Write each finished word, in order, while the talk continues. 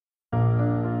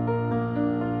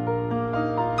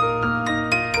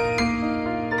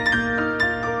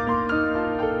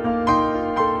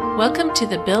Welcome to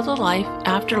the Build a Life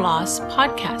After Loss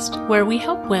podcast, where we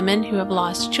help women who have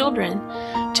lost children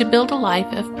to build a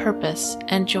life of purpose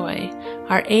and joy.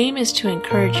 Our aim is to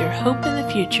encourage your hope in the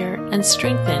future and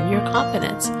strengthen your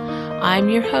confidence. I'm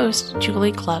your host,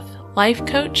 Julie Clough, life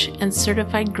coach and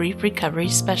certified grief recovery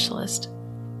specialist.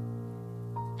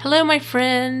 Hello, my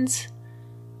friends.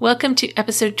 Welcome to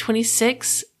episode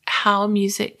 26, How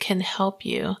Music Can Help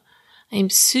You. I'm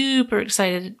super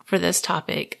excited for this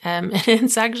topic. And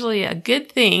it's actually a good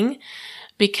thing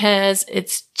because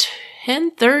it's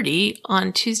 10:30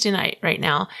 on Tuesday night right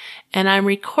now. And I'm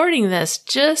recording this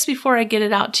just before I get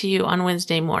it out to you on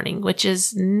Wednesday morning, which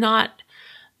is not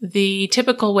the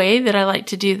typical way that I like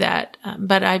to do that.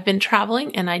 But I've been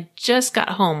traveling and I just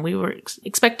got home. We were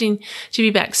expecting to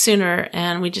be back sooner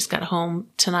and we just got home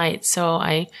tonight. So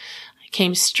I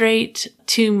came straight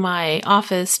to my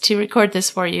office to record this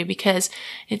for you because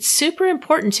it's super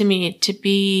important to me to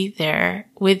be there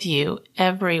with you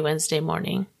every Wednesday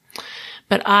morning.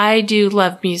 But I do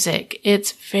love music.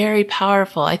 It's very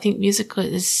powerful. I think music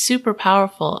is super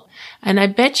powerful. And I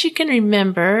bet you can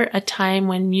remember a time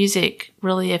when music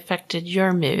really affected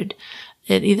your mood.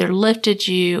 It either lifted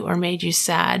you or made you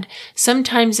sad.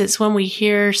 Sometimes it's when we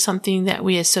hear something that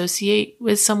we associate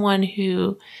with someone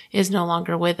who is no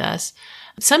longer with us.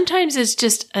 Sometimes it's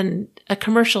just a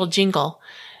commercial jingle.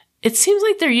 It seems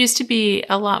like there used to be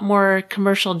a lot more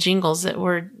commercial jingles that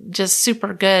were just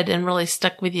super good and really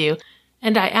stuck with you.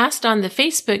 And I asked on the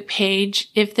Facebook page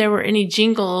if there were any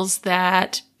jingles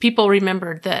that people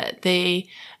remembered that they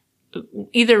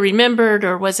either remembered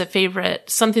or was a favorite,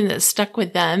 something that stuck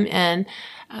with them. And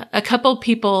a couple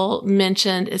people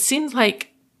mentioned, it seems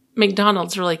like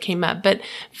McDonald's really came up. But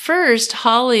first,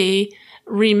 Holly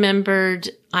remembered,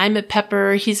 I'm a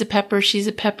pepper, he's a pepper, she's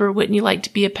a pepper, wouldn't you like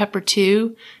to be a pepper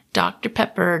too? Dr.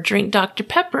 Pepper, drink Dr.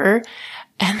 Pepper.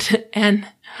 And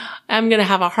I'm going to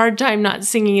have a hard time not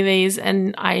singing these.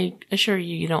 And I assure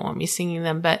you, you don't want me singing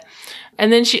them.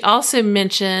 And then she also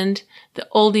mentioned the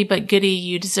oldie but goodie,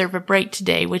 you deserve a break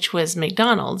today, which was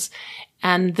McDonald's.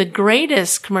 And the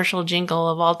greatest commercial jingle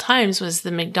of all times was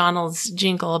the McDonald's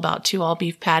jingle about 2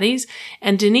 all-beef patties.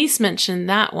 And Denise mentioned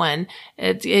that one.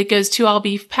 It goes 2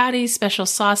 all-beef patties, special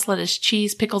sauce, lettuce,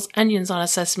 cheese, pickles, onions on a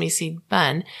sesame seed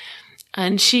bun.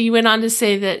 And she went on to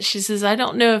say that she says, I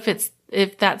don't know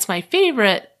if that's my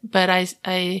favorite, but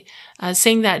I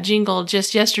sang that jingle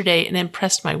just yesterday and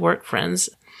impressed my work friends.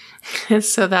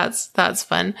 So that's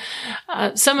fun.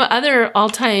 Some other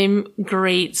all-time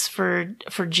greats for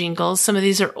jingles. Some of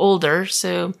these are older,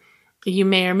 so you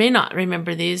may or may not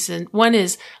remember these. And one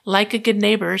is Like a Good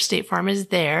Neighbor, State Farm is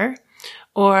there.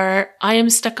 Or I Am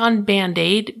Stuck on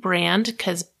Band-Aid brand,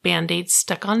 because Band-Aid's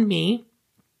stuck on me.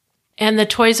 And the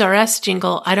Toys R Us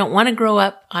jingle, I don't want to grow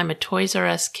up, I'm a Toys R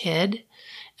Us kid.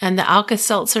 And the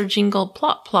Alka-Seltzer jingle,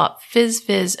 plop, plop, fizz,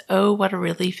 fizz, oh, what a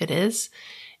relief it is.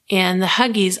 And the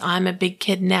Huggies, I'm a big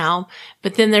kid now.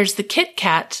 But then there's the Kit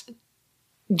Kat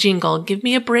jingle, give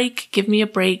me a break,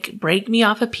 break me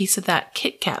off a piece of that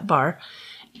Kit Kat bar.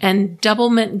 And Double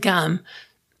Mint Gum.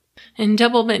 And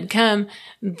Double Mint Gum,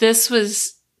 this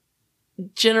was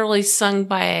generally sung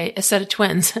by a set of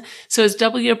twins. So it's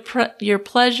double your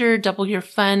pleasure, double your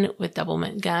fun with Double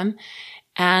Mint Gum.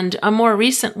 And a more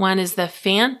recent one is the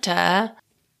Fanta.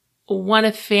 Want a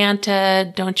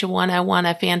Fanta, don't you want a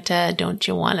Fanta, don't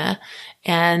you wanna?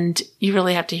 And you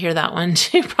really have to hear that one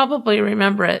to probably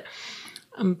remember it.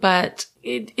 But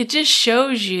it just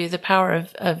shows you the power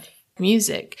of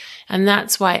music. And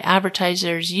that's why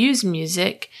advertisers use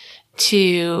music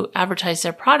to advertise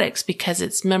their products, because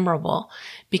it's memorable.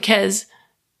 Because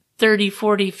 30,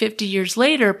 40, 50 years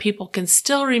later, people can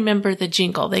still remember the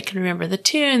jingle. They can remember the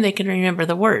tune. They can remember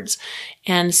the words.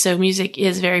 And so music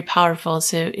is very powerful.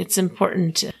 So it's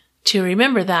important to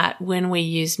remember that when we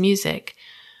use music.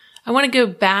 I want to go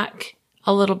back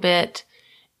a little bit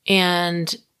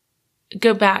and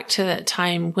go back to that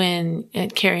time when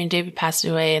Carrie and David passed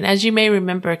away. And as you may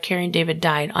remember, Carrie and David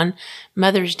died on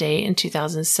Mother's Day in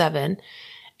 2007.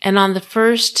 And on the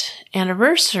first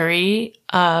anniversary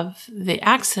of the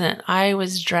accident, I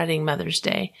was dreading Mother's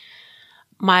Day.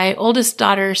 My oldest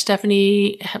daughter,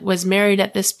 Stephanie, was married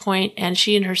at this point, and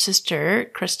she and her sister,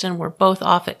 Kristen, were both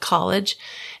off at college.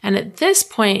 And at this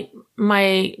point,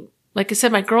 like I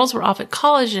said, my girls were off at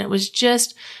college, and it was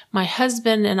just my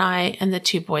husband and I and the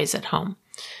 2 boys at home.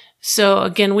 So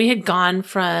again, we had gone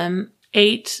from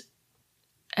 8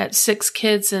 at 6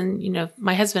 kids and,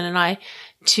 my husband and I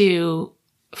to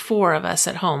 4 of us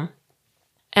at home.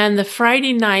 And the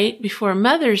Friday night before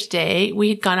Mother's Day, we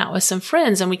had gone out with some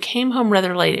friends and we came home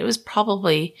rather late. It was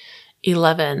probably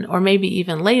 11 or maybe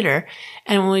even later.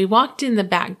 And when we walked in the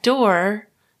back door,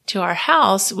 to our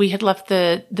house, we had left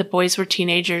the boys were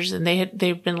teenagers and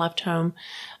they've been left home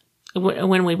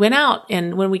when we went out.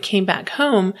 And when we came back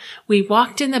home, we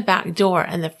walked in the back door,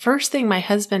 and the first thing my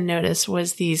husband noticed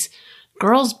was these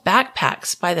girls'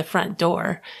 backpacks by the front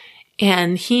door.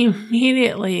 And he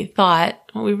immediately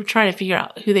thought, well, we were trying to figure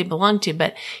out who they belonged to,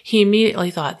 but he immediately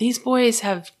thought, these boys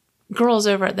have girls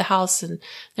over at the house and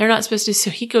they're not supposed to. So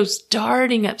he goes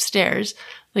darting upstairs.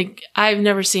 Like, I've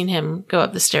never seen him go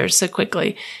up the stairs so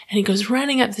quickly. And he goes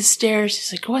running up the stairs.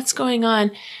 He's like, what's going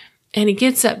on? And he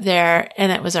gets up there,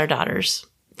 and it was our daughters.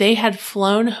 They had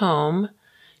flown home.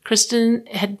 Kristen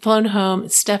had flown home.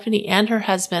 Stephanie and her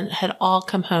husband had all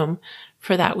come home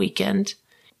for that weekend.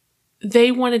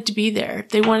 They wanted to be there.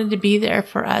 They wanted to be there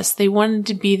for us. They wanted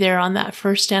to be there on that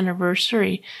first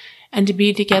anniversary and to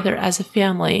be together as a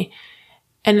family.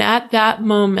 And at that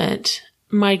moment,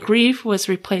 my grief was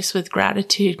replaced with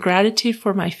gratitude. Gratitude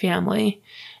for my family.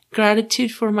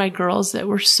 Gratitude for my girls that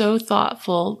were so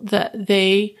thoughtful that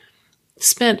they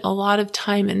spent a lot of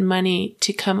time and money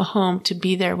to come home to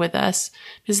be there with us,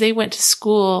 because they went to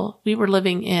school. We were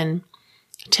living in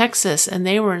Texas and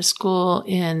they were in school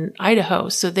in Idaho.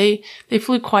 So they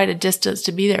flew quite a distance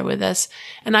to be there with us.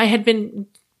 And I had been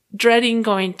dreading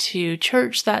going to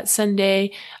church that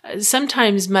Sunday.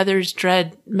 Sometimes mothers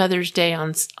dread Mother's Day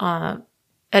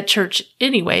at church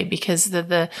anyway, because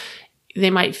they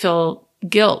might feel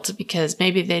guilt because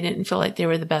maybe they didn't feel like they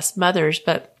were the best mothers.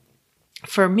 But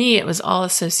for me, it was all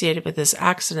associated with this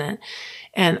accident.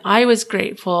 And I was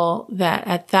grateful that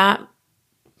at that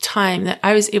time that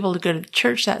I was able to go to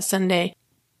church that Sunday.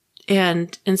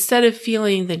 And instead of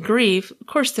feeling the grief, of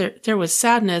course there was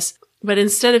sadness, but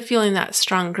instead of feeling that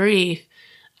strong grief,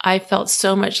 I felt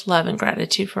so much love and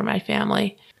gratitude for my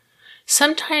family.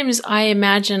 Sometimes I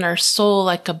imagine our soul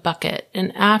like a bucket,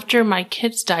 and after my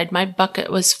kids died, my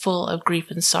bucket was full of grief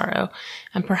and sorrow.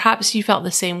 And perhaps you felt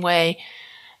the same way.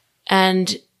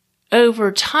 And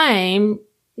over time,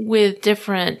 with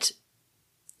different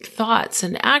thoughts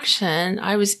and action,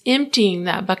 I was emptying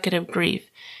that bucket of grief,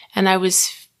 and I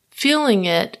was filling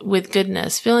it with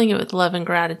goodness, filling it with love and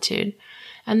gratitude.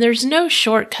 And there's no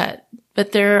shortcut,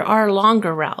 but there are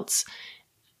longer routes.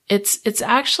 It's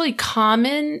actually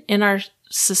common in our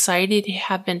society to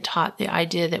have been taught the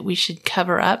idea that we should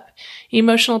cover up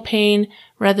emotional pain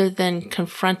rather than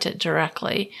confront it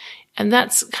directly. And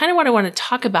that's kind of what I want to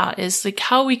talk about, is like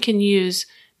how we can use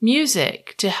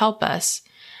music to help us.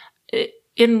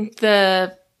 In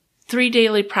the 3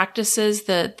 daily practices,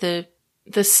 the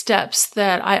steps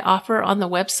that I offer on the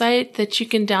website that you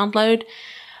can download,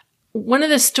 one of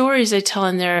the stories I tell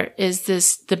in there is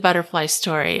the butterfly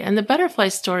story. And the butterfly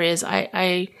story is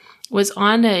I was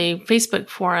on a Facebook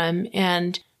forum,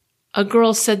 and a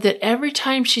girl said that every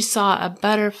time she saw a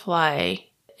butterfly,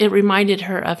 it reminded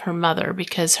her of her mother,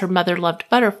 because her mother loved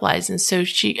butterflies. And so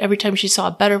every time she saw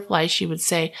a butterfly, she would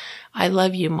say, "I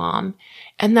love you, Mom."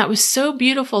 And that was so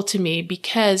beautiful to me,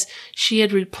 because she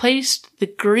had replaced the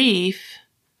grief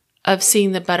of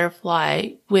seeing the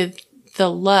butterfly with the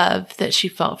love that she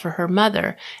felt for her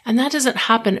mother. And that doesn't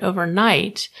happen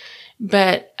overnight,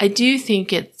 but I do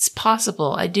think it's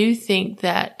possible. I do think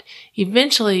that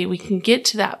eventually we can get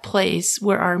to that place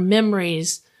where our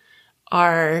memories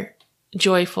are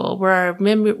joyful, where our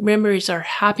memories are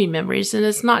happy memories. And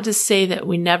it's not to say that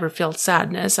we never feel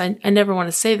sadness. I never want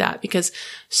to say that, because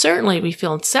certainly we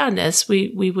feel sadness.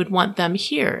 We would want them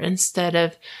here instead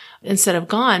of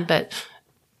gone.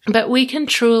 But we can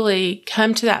truly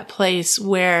come to that place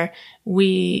where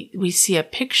we see a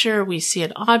picture, we see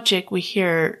an object, we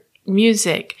hear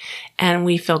music, and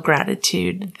we feel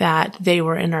gratitude that they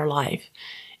were in our life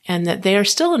and that they are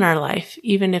still in our life,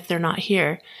 even if they're not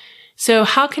here. So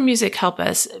how can music help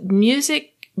us?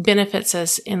 Music benefits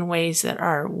us in ways that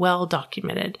are well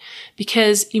documented,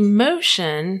 because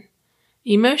emotion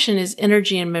is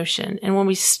energy in motion. And when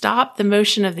we stop the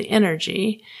motion of the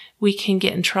energy, we can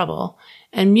get in trouble.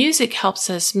 And music helps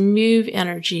us move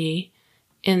energy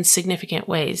in significant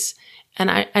ways.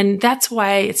 And that's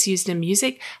why it's used in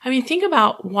music. I mean, think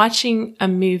about watching a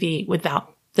movie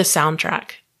without the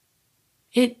soundtrack.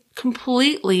 It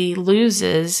completely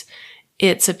loses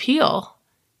its appeal.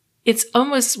 It's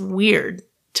almost weird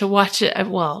to watch it.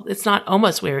 Well, it's not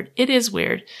almost weird. It is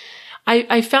weird.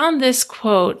 I found this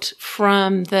quote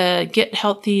from the Get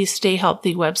Healthy, Stay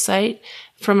Healthy website,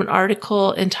 from an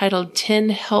article entitled 10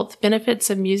 Health Benefits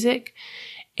of Music.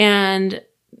 And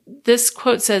this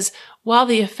quote says, "While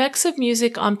the effects of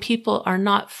music on people are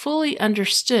not fully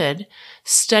understood,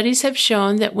 studies have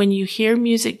shown that when you hear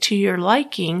music to your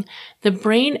liking, the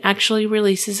brain actually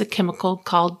releases a chemical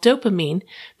called dopamine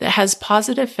that has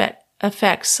positive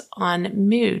effects on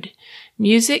mood.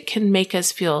 Music can make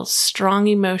us feel strong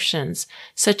emotions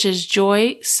such as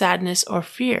joy, sadness, or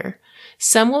fear.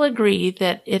 Some will agree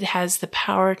that it has the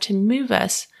power to move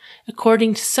us.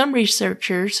 According to some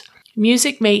researchers,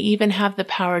 music may even have the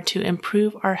power to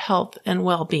improve our health and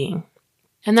well-being.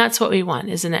 And that's what we want,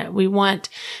 isn't it? We want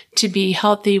to be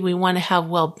healthy. We want to have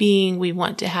well-being. We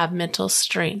want to have mental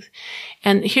strength.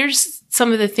 And here's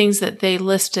some of the things that they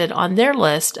listed on their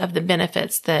list of the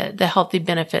benefits, the healthy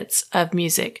benefits of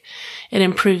music. It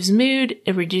improves mood.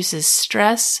 It reduces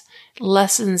stress,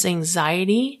 lessens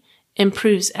anxiety,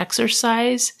 improves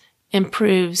exercise,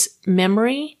 improves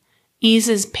memory,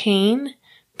 eases pain,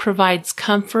 provides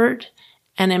comfort,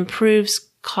 and improves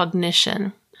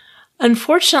cognition.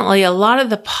 Unfortunately, a lot of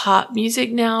the pop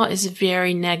music now is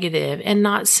very negative and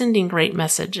not sending great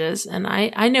messages. And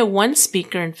I know one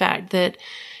speaker, in fact, that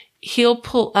he'll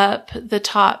pull up the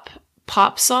top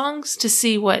pop songs to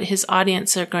see what his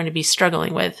audience are going to be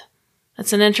struggling with.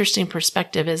 That's an interesting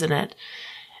perspective, isn't it?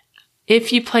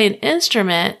 If you play an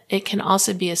instrument, it can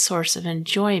also be a source of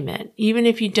enjoyment. Even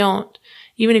if you don't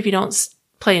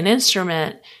play an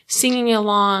instrument, singing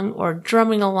along or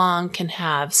drumming along can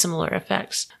have similar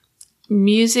effects.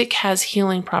 Music has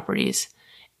healing properties.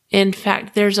 In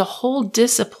fact, there's a whole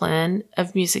discipline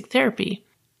of music therapy.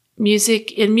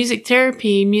 In music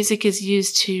therapy, music is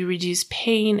used to reduce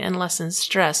pain and lessen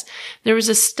stress. There was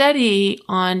a study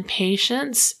on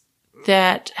patients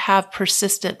that have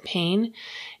persistent pain,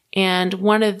 and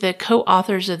one of the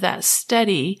co-authors of that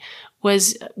study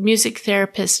was music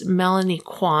therapist Melanie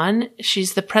Kwan.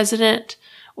 She's the president,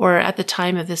 or at the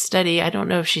time of this study, I don't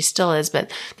know if she still is,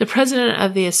 but the president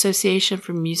of the Association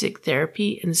for Music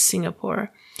Therapy in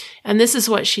Singapore. And this is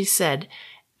what she said.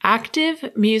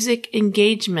 Active music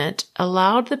engagement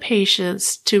allowed the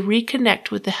patients to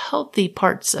reconnect with the healthy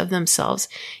parts of themselves,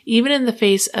 even in the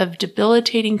face of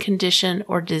debilitating condition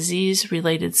or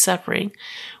disease-related suffering.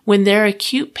 When their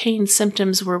acute pain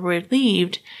symptoms were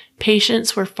relieved,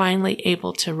 patients were finally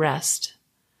able to rest.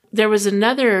 There was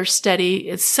another study,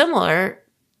 it's similar,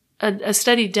 a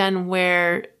study done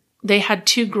where they had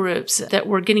two groups that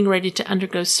were getting ready to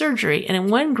undergo surgery. And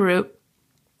in one group,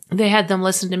 they had them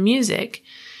listen to music.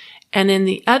 And in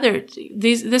the other,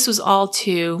 this was all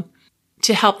to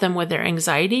help them with their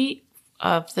anxiety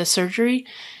of the surgery.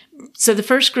 So the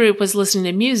first group was listening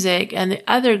to music, and the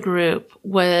other group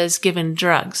was given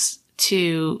drugs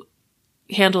to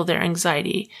handle their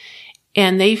anxiety.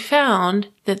 And they found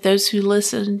that those who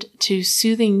listened to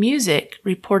soothing music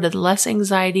reported less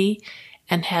anxiety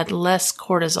and had less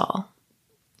cortisol.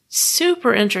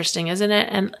 Super interesting, isn't it?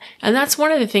 And that's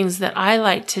one of the things that I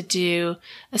like to do,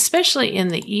 especially in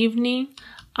the evening.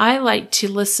 I like to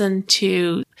listen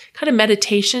to kind of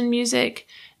meditation music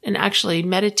and actually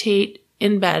meditate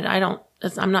in bed.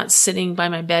 I'm not sitting by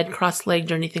my bed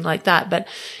cross-legged or anything like that, but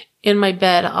in my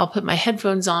bed, I'll put my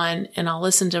headphones on and I'll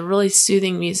listen to really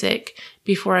soothing music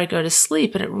before I go to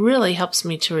sleep. And it really helps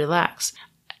me to relax.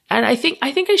 And I think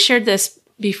I shared this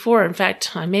before. In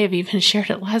fact, I may have even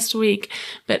shared it last week,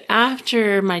 but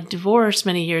after my divorce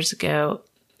many years ago,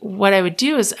 what I would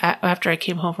do is after I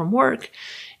came home from work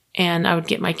and I would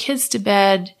get my kids to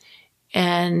bed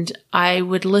and I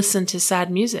would listen to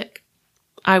sad music.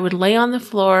 I would lay on the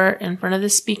floor in front of the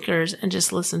speakers and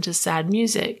just listen to sad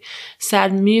music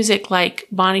like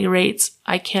Bonnie Raitt's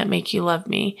I Can't Make You Love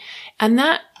Me. And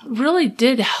that really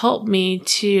did help me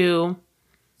to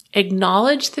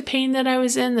acknowledge the pain that I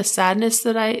was in, the sadness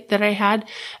that I had.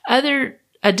 Other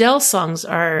Adele songs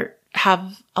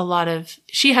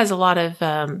she has a lot of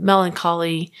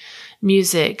melancholy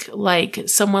music, like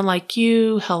Someone Like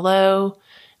You, Hello,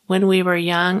 When We Were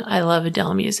Young. I love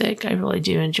Adele music. I really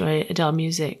do enjoy Adele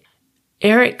music.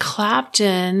 Eric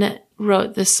Clapton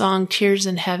wrote the song Tears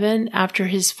in Heaven after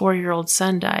his 4-year-old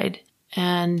son died.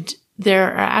 And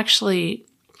there are actually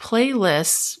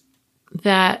playlists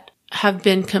that have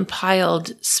been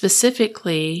compiled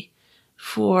specifically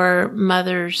for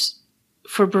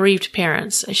bereaved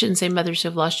parents. I shouldn't say mothers who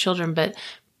have lost children, but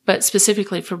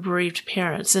specifically for bereaved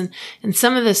parents. And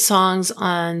some of the songs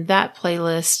on that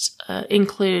playlist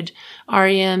include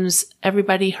R.E.M's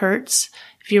Everybody Hurts.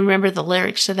 If you remember the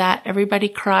lyrics to that, everybody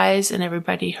cries and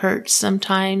everybody hurts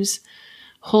sometimes.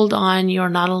 Hold on, you're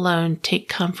not alone. Take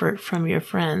comfort from your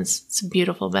friends. It's a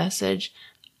beautiful message.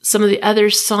 Some of the other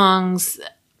songs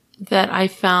that I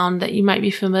found that you might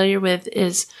be familiar with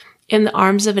is In the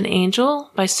Arms of an Angel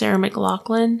by Sarah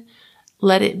McLachlan,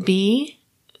 Let It Be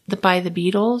by the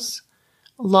Beatles,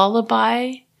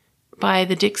 Lullaby by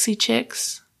the Dixie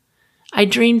Chicks, I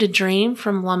Dreamed a Dream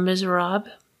from Les Miserables,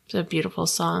 it's a beautiful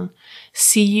song,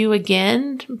 See You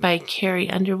Again by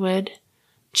Carrie Underwood,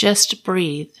 Just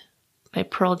Breathe by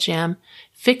Pearl Jam,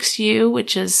 Fix You,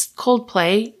 which is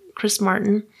Coldplay, Chris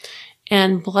Martin,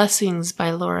 and Blessings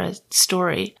by Laura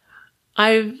Story.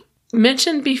 I've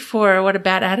mentioned before what a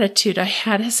bad attitude I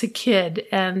had as a kid,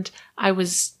 and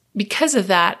because of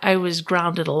that, I was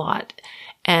grounded a lot.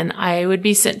 And I would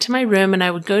be sent to my room, and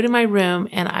I would go to my room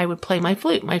and I would play my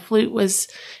flute. My flute was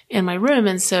in my room.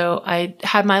 And so I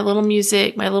had my little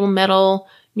music, my little metal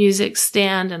music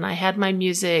stand, and I had my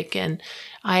music, and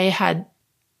I had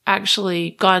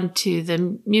actually gone to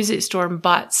the music store and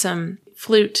bought some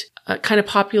flute, kind of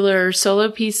popular solo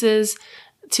pieces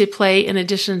to play in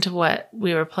addition to what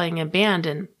we were playing in band.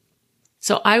 And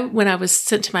so when I was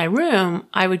sent to my room,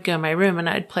 I would go in my room and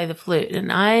I'd play the flute.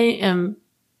 And I am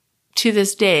to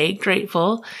this day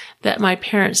grateful that my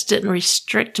parents didn't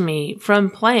restrict me from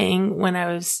playing when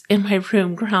I was in my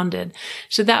room grounded.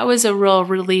 So that was a real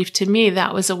relief to me.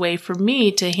 That was a way for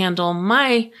me to handle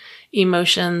my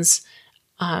emotions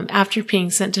after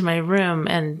being sent to my room.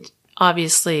 And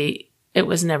obviously it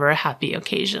was never a happy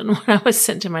occasion when I was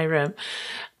sent to my room.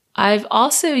 I've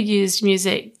also used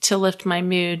music to lift my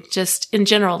mood just in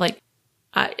general. Like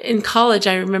in college,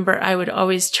 I remember I would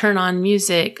always turn on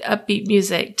music, upbeat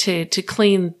music to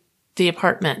clean the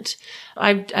apartment.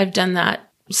 I've done that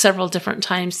several different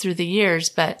times through the years,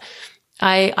 but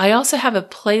I also have a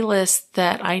playlist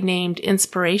that I named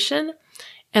Inspiration.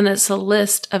 And it's a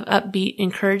list of upbeat,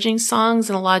 encouraging songs.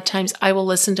 And a lot of times I will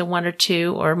listen to one or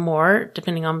two or more,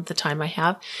 depending on the time I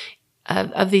have,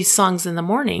 of these songs in the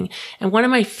morning. And one of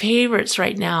my favorites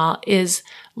right now is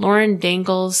Lauren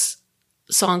Daingle's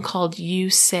song called You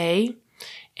Say.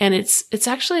 And it's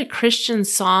actually a Christian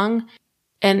song.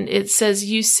 And it says,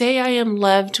 you say I am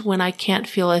loved when I can't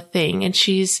feel a thing. And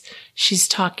she's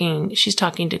talking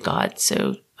to God.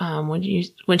 So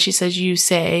when she says you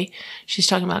say, she's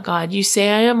talking about God. You say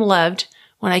I am loved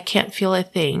when I can't feel a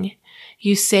thing.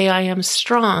 You say I am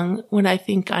strong when I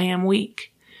think I am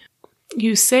weak.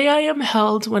 You say I am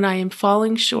held when I am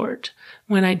falling short,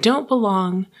 when I don't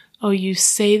belong. Oh, you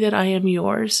say that I am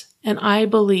yours. And I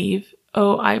believe,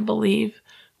 oh, I believe.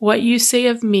 What you say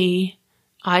of me,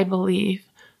 I believe.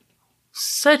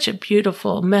 Such a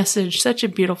beautiful message, such a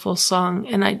beautiful song.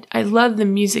 And I love the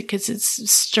music because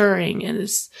it's stirring and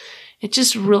it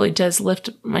just really does lift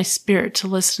my spirit to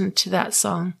listen to that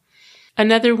song.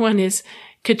 Another one is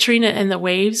Katrina and the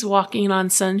Waves, Walking on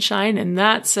Sunshine. And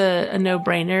that's a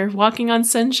no-brainer. Walking on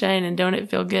Sunshine, and don't it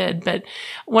feel good? But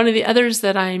one of the others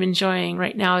that I'm enjoying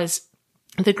right now is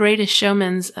The Greatest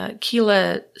Showman's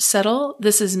Keela Settle,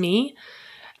 This Is Me.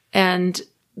 And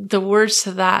the words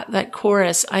to that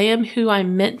chorus, I am who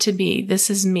I'm meant to be. This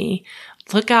is me.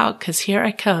 Look out, 'cause here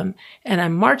I come. And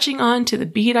I'm marching on to the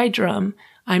beat I drum.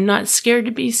 I'm not scared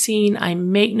to be seen. I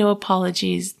make no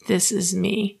apologies. This is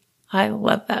me. I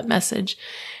love that message.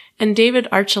 And David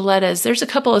Archuleta's, there's a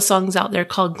couple of songs out there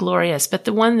called Glorious, but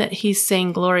the one that he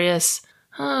sang Glorious,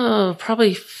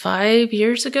 probably 5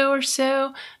 years ago or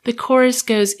so, the chorus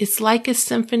goes, it's like a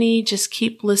symphony, just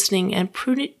keep listening, and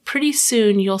pretty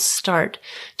soon you'll start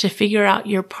to figure out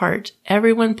your part.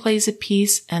 Everyone plays a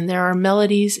piece, and there are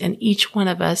melodies in each one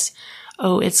of us.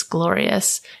 Oh, it's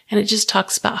glorious. And it just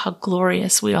talks about how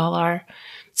glorious we all are.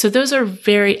 So those are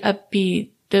very upbeat.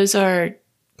 Those are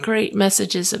great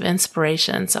messages of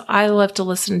inspiration. So I love to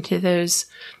listen to those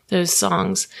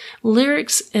songs.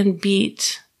 Lyrics and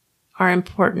beat are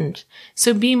important.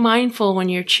 So be mindful when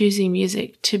you're choosing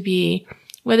music to be,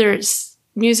 whether it's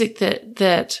music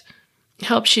that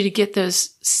helps you to get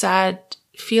those sad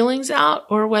feelings out,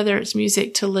 or whether it's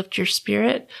music to lift your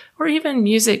spirit, or even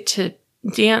music to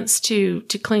dance to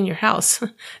clean your house,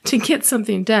 to get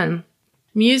something done.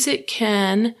 Music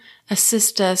can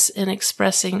assist us in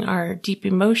expressing our deep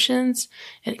emotions.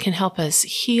 It can help us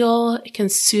heal. It can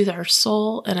soothe our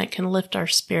soul, and it can lift our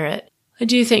spirit. I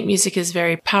do think music is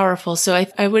very powerful, so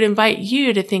I would invite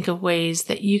you to think of ways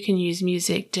that you can use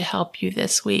music to help you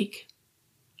this week.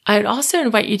 I'd also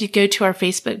invite you to go to our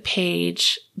Facebook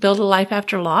page, Build a Life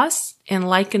After Loss, and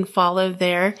like and follow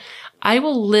there. I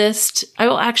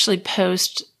will actually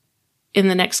post in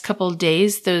the next couple of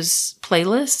days those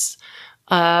playlists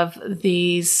of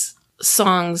these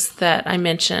songs that I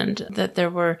mentioned, that there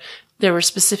were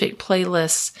specific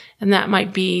playlists, and that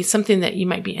might be something that you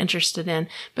might be interested in,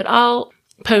 but I'll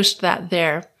post that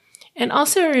there. And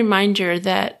also a reminder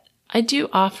that I do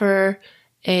offer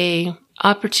a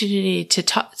opportunity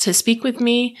to speak with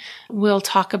me. We'll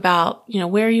talk about,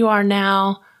 where you are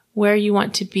now, where you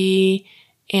want to be,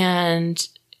 and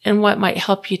what might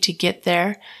help you to get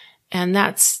there. And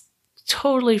that's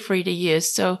totally free to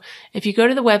use. So if you go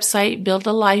to the website,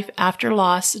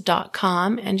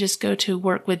 buildalifeafterloss.com, and just go to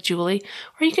work with Julie,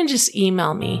 or you can just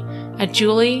email me at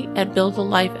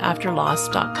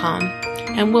julie@buildalifeafterloss.com,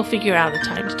 and we'll figure out a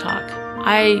time to talk.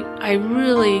 I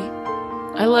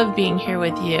love being here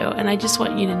with you, and I just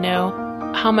want you to know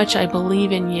how much I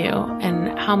believe in you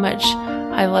and how much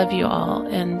I love you all,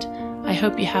 and I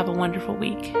hope you have a wonderful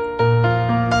week.